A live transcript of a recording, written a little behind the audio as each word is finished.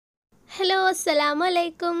Hello അസ്സലാമു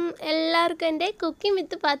അലൈക്കും. എല്ലാവർക്കും എൻ്റെ കുക്കിംഗ്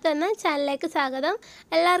വിത്ത് പാത്ത് എന്ന ചാനലിലേക്ക് സ്വാഗതം.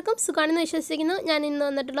 എല്ലാവർക്കും സുഖമാണെന്ന് വിശ്വസിക്കുന്നു. ഞാൻ ഇന്ന്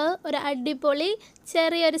വന്നിട്ടുള്ളത് ഒരു അടിപൊളി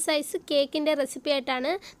ചെറിയൊരു സൈസ് കേക്കിൻ്റെ റെസിപ്പി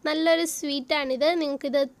ആയിട്ടാണ്. നല്ലൊരു സ്വീറ്റാണിത്.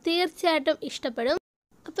 നിങ്ങൾക്കിത് തീർച്ചയായിട്ടും ഇഷ്ടപ്പെടും.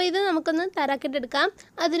 അപ്പോൾ ഇത് നമുക്കൊന്ന് തയ്യാറാക്കിയിട്ടെടുക്കാം.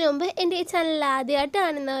 അതിനു മുമ്പ് എൻ്റെ ഈ ചാനൽ ആദ്യമായിട്ട്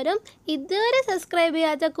കാണുന്നവരും ഇതുവരെ സബ്സ്ക്രൈബ്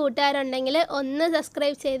ചെയ്യാത്ത കൂട്ടുകാരുണ്ടെങ്കിൽ ഒന്ന്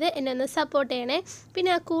സബ്സ്ക്രൈബ് ചെയ്ത് എന്നെ ഒന്ന് സപ്പോർട്ട് ചെയ്യണേ.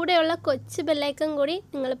 പിന്നെ ആ കൂടെയുള്ള കൊച്ചു ബെല്ലൈക്കൺ കൂടി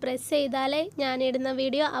നിങ്ങൾ പ്രസ് ചെയ്താലേ ഞാനിടുന്ന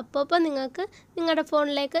വീഡിയോ അപ്പോൾ നിങ്ങൾക്ക് നിങ്ങളുടെ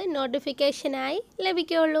ഫോണിലേക്ക് നോട്ടിഫിക്കേഷനായി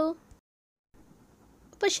ലഭിക്കുകയുള്ളൂ.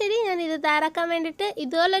 അപ്പോൾ ശരി, ഞാനിത് തയ്യാറാക്കാൻ വേണ്ടിയിട്ട്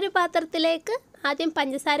ഇതുപോലൊരു പാത്രത്തിലേക്ക് ആദ്യം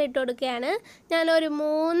പഞ്ചസാര ഇട്ട് കൊടുക്കുകയാണ്. ഞാനൊരു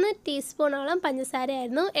 3 ടീസ്പൂണോളം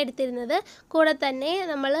പഞ്ചസാരയായിരുന്നു എടുത്തിരുന്നത്. കൂടെ തന്നെ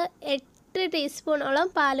നമ്മൾ 8 ടീസ്പൂണോളം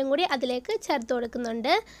പാലും കൂടി അതിലേക്ക് ചേർത്ത്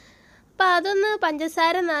കൊടുക്കുന്നുണ്ട്. അപ്പോൾ അതൊന്ന്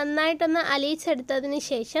പഞ്ചസാര നന്നായിട്ടൊന്ന് അലിയിച്ചെടുത്തതിന്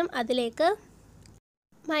ശേഷം അതിലേക്ക്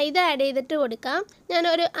മൈദ ആഡ് ചെയ്തിട്ട് കൊടുക്കാം.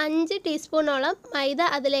 ഞാനൊരു 5 ടീസ്പൂണോളം മൈദ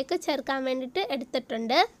അതിലേക്ക് ചേർക്കാൻ വേണ്ടിയിട്ട്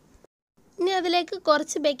എടുത്തിട്ടുണ്ട്. ഇനി അതിലേക്ക്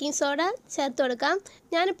കുറച്ച് ബേക്കിംഗ് സോഡ ചേർത്ത് കൊടുക്കാം.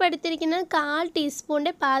 ഞാനിപ്പോൾ എടുത്തിരിക്കുന്നത് 1/4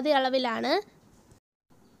 ടീസ്പൂണിൻ്റെ പാതി അളവിലാണ്.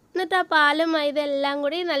 എന്നിട്ട് ആ പാലും മൈദ എല്ലാം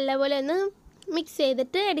കൂടി നല്ലപോലെ ഒന്ന് മിക്സ്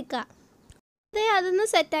ചെയ്തിട്ട് എടുക്കാം. അതൊന്ന്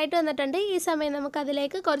സെറ്റായിട്ട് വന്നിട്ടുണ്ട്. ഈ സമയം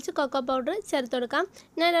നമുക്കതിലേക്ക് കുറച്ച് കൊക്കോ പൗഡർ ചേർത്ത് കൊടുക്കാം.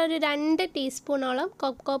 ഞാനൊരു 2 ടീസ്പൂണോളം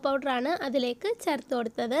കൊക്കോ പൗഡറാണ് അതിലേക്ക് ചേർത്ത്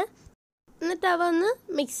കൊടുത്തത്. എന്നിട്ട് അവ ഒന്ന്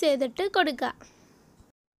മിക്സ് ചെയ്തിട്ട് കൊടുക്കുക.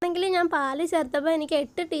 ആണെങ്കിൽ ഞാൻ പാല് ചേർത്തപ്പോൾ എനിക്ക്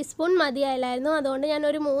 8 ടീസ്പൂൺ മതിയായില്ലായിരുന്നു. അതുകൊണ്ട്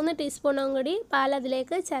ഞാനൊരു 3 ടീസ്പൂണും കൂടി പാൽ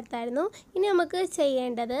അതിലേക്ക് ചേർത്തായിരുന്നു. ഇനി നമുക്ക്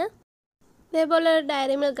ചെയ്യേണ്ടത് ഇതേപോലെ ഒരു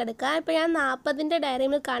ഡയറി മിൽക്ക് എടുക്കുക. ഇപ്പോൾ ഞാൻ 40ൻ്റെ ഡയറി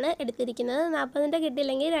മിൽക്കാണ് എടുത്തിരിക്കുന്നത്. 40ൻ്റെ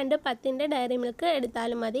കിട്ടിയില്ലെങ്കിൽ 2 10ൻ്റെ ഡയറി മിൽക്ക്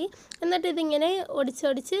എടുത്താലും മതി. എന്നിട്ട് ഇതിങ്ങനെ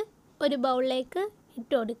ഒടിച്ചൊടിച്ച് ഒരു ബൗളിലേക്ക്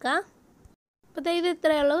ഇട്ട് കൊടുക്കുക. അപ്പോൾ ഇത്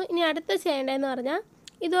ഇത്രയേ ഉള്ളൂ. ഇനി അടുത്ത് ചെയ്യേണ്ടതെന്ന് പറഞ്ഞാൽ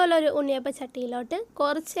ഇതുപോലൊരു ഉണ്ണിയപ്പ ചട്ടിയിലോട്ട്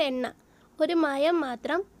കുറച്ച് എണ്ണ, ഒരു മയം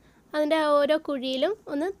മാത്രം അതിൻ്റെ ഓരോ കുഴിയിലും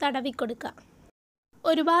ഒന്ന് തടവി കൊടുക്കുക.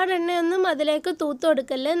 ഒരുപാട് എണ്ണയൊന്നും അതിലേക്ക് തൂത്ത്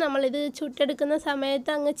കൊടുക്കല്ലേ. നമ്മളിത് ചുട്ടെടുക്കുന്ന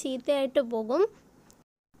സമയത്ത് അങ്ങ് ചീത്തയായിട്ട് പോകും.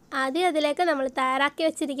 ആദ്യം അതിലേക്ക് നമ്മൾ തയ്യാറാക്കി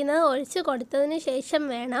വെച്ചിരിക്കുന്നത് ഒഴിച്ച് കൊടുത്തതിന് ശേഷം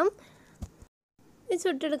വേണം ഇത്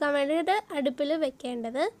ചുട്ടെടുക്കാൻ വേണ്ടിയിട്ട് അടുപ്പിൽ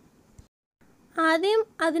വെക്കേണ്ടത്. ആദ്യം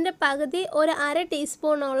അതിൻ്റെ പകുതി ഒരു 1/2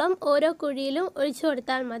 ടീസ്പൂണോളം ഓരോ കുഴിയിലും ഒഴിച്ചു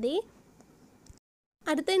കൊടുത്താൽ മതി.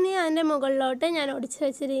 അടുത്ത് ഇനി അതിൻ്റെ മുകളിലോട്ട് ഞാൻ ഒടിച്ച്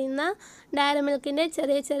വെച്ചിരിക്കുന്ന ഡയറി മിൽക്കിൻ്റെ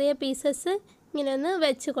ചെറിയ ചെറിയ പീസസ് ഇങ്ങനെ ഒന്ന്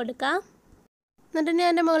വെച്ച് കൊടുക്കാം. എന്നിട്ട് ഇനി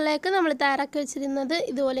അതിൻ്റെ മുകളിലേക്ക് നമ്മൾ തയ്യാറാക്കി വെച്ചിരുന്നത്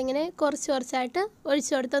ഇതുപോലെ ഇങ്ങനെ കുറച്ച് കുറച്ചായിട്ട്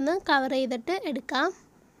ഒഴിച്ചു കൊടുത്തൊന്ന് കവർ ചെയ്തിട്ട് എടുക്കാം.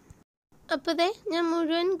 അപ്പോൾ ദേ ഞാൻ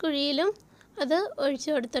മുഴുവൻ കുഴിയിലും അത് ഒഴിച്ചു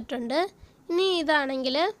കൊടുത്തിട്ടുണ്ട്. ഇനി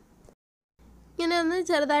ഇതാണെങ്കിൽ ഇങ്ങനെ ഒന്ന്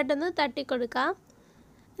ചെറുതായിട്ടൊന്ന് തട്ടിക്കൊടുക്കാം.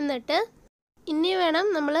 എന്നിട്ട് ഇനി വേണം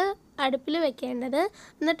നമ്മൾ അടുപ്പിൽ വെക്കേണ്ടത്.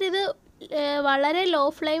 എന്നിട്ട് ഇത് വളരെ ലോ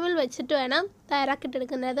ഫ്ലെയിമിൽ വെച്ചിട്ട് വേണം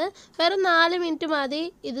തയ്യാറാക്കിയിട്ടെടുക്കുന്നത്. വെറും 4 മിനിറ്റ് മതി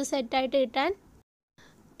ഇത് സെറ്റായിട്ട് കിട്ടാൻ.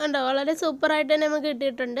 ഉണ്ടോ, വളരെ സൂപ്പറായിട്ട് തന്നെ നമുക്ക്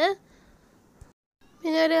കിട്ടിയിട്ടുണ്ട്.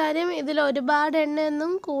 പിന്നെ ഒരു കാര്യം, ഇതിൽ ഒരുപാട്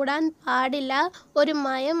എണ്ണയൊന്നും കൂടാൻ പാടില്ല. ഒരു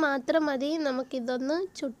മയം മാത്രം മതി നമുക്കിതൊന്ന്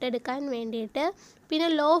ചുട്ടെടുക്കാൻ വേണ്ടിയിട്ട്. പിന്നെ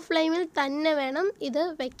ലോ ഫ്ലെയിമിൽ തന്നെ വേണം ഇത്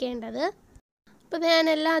വെക്കേണ്ടത്. അപ്പോൾ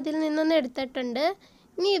ഞാനെല്ലാം അതിൽ നിന്നൊന്ന് എടുത്തിട്ടുണ്ട്.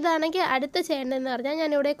 ഇനി ഇതാണെങ്കിൽ അടുത്ത് ചെയ്യേണ്ടതെന്ന് പറഞ്ഞാൽ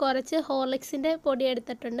ഞാനിവിടെ കുറച്ച് ഹോർലിക്സിൻ്റെ പൊടി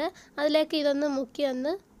എടുത്തിട്ടുണ്ട്. അതിലേക്ക് ഇതൊന്ന് മുക്കി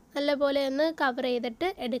ഒന്ന് നല്ലപോലെ ഒന്ന് കവർ ചെയ്തിട്ട്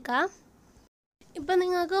എടുക്കാം. ഇപ്പം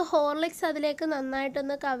നിങ്ങൾക്ക് ഹോർലിക്സ് അതിലേക്ക്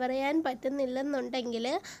നന്നായിട്ടൊന്ന് കവർ ചെയ്യാൻ പറ്റുന്നില്ലെന്നുണ്ടെങ്കിൽ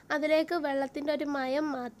അതിലേക്ക് വെള്ളത്തിൻ്റെ ഒരു മയം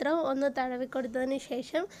മാത്രം ഒന്ന് തടവിക്കൊടുത്തതിന്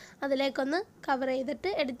ശേഷം അതിലേക്കൊന്ന് കവർ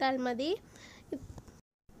ചെയ്തിട്ട് എടുത്താൽ മതി.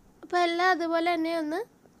 അപ്പോൾ എല്ലാം അതുപോലെ തന്നെ ഒന്ന്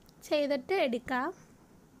ചെയ്തിട്ട് എടുക്കാം.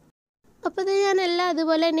 അപ്പോൾ ഇത് ഞാൻ എല്ലാം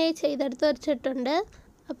അതുപോലെ തന്നെ ചെയ്തെടുത്ത് വെച്ചിട്ടുണ്ട്.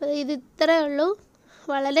 അപ്പോൾ ഇത് ഇത്രയേ ഉള്ളൂ.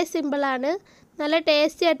 വളരെ സിമ്പിളാണ്. നല്ല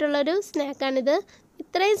ടേസ്റ്റി ആയിട്ടുള്ളൊരു സ്നാക്കാണിത്.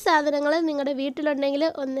 ഇത്രയും സാധനങ്ങൾ നിങ്ങളുടെ വീട്ടിലുണ്ടെങ്കിൽ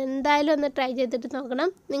എന്തായാലും ഒന്ന് ട്രൈ ചെയ്തിട്ട് നോക്കണം.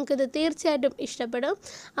 നിങ്ങൾക്കിത് തീർച്ചയായിട്ടും ഇഷ്ടപ്പെടും.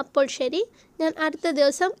 അപ്പോൾ ശരി, ഞാൻ അടുത്ത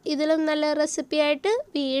ദിവസം ഇതിലും നല്ല റെസിപ്പിയായിട്ട്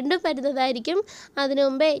വീണ്ടും വരുന്നതായിരിക്കും. അതിനു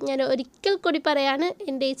മുമ്പേ ഞാൻ ഒരിക്കൽ കൂടി പറയാണ്,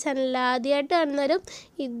 എൻ്റെ ഈ ചാനൽ ആദ്യമായിട്ട് കാണുന്നവരും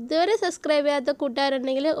ഇതുവരെ സബ്സ്ക്രൈബ് ചെയ്യാത്ത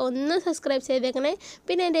കൂട്ടുകാരുണ്ടെങ്കിൽ ഒന്ന് സബ്സ്ക്രൈബ് ചെയ്തേക്കണേ.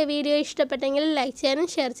 പിന്നെ എൻ്റെ വീഡിയോ ഇഷ്ടപ്പെട്ടെങ്കിൽ ലൈക്ക് ചെയ്യാനും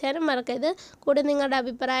ഷെയർ ചെയ്യാനും മറക്കരുത്. കൂടെ നിങ്ങളുടെ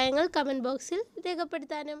അഭിപ്രായങ്ങൾ കമൻറ്റ് ബോക്സിൽ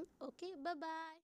രേഖപ്പെടുത്താനും. Okay, by.